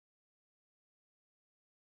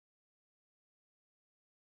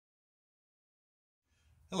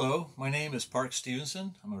Hello, my name is Parks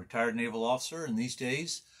Stephenson. I'm a retired naval officer, and these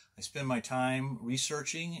days I spend my time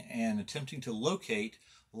researching and attempting to locate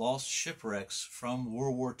lost shipwrecks from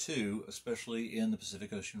World War II, especially in the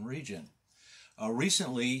Pacific Ocean region.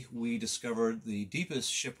 Recently, we discovered the deepest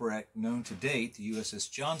shipwreck known to date, the USS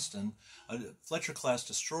Johnston, a Fletcher-class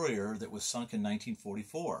destroyer that was sunk in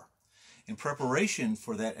 1944. In preparation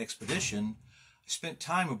for that expedition, I spent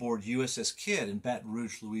time aboard USS KIDD in Baton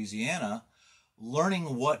Rouge, Louisiana,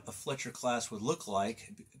 learning what a Fletcher-class would look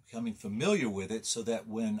like, becoming familiar with it so that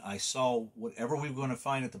when I saw whatever we were going to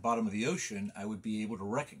find at the bottom of the ocean, I would be able to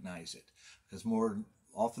recognize it. Because more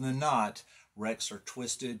often than not, wrecks are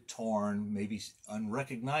twisted, torn, maybe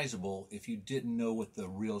unrecognizable if you didn't know what the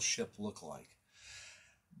real ship looked like.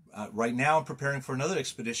 Right now I'm preparing for another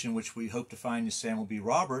expedition which we hope to find in Samuel B.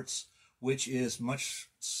 Roberts, which is much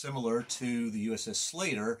similar to the USS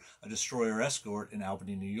Slater, a destroyer escort in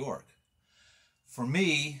Albany, New York. For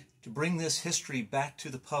me, to bring this history back to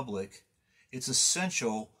the public, it's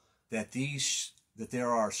essential that there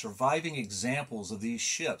are surviving examples of these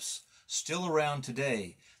ships still around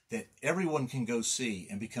today that everyone can go see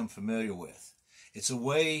and become familiar with. It's a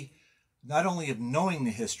way not only of knowing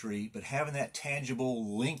the history, but having that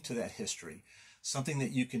tangible link to that history, something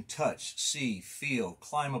that you can touch, see, feel,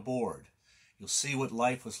 climb aboard. You'll see what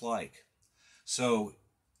life was like. So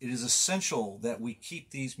it is essential that we keep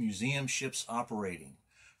these museum ships operating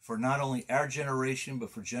for not only our generation, but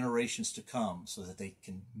for generations to come, so that they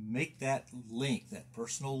can make that link, that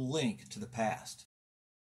personal link to the past.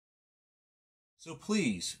 So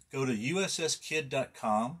please go to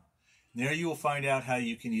USSKIDD.com. There you will find out how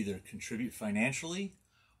you can either contribute financially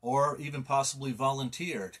or even possibly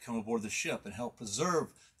volunteer to come aboard the ship and help preserve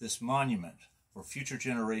this monument for future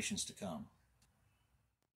generations to come.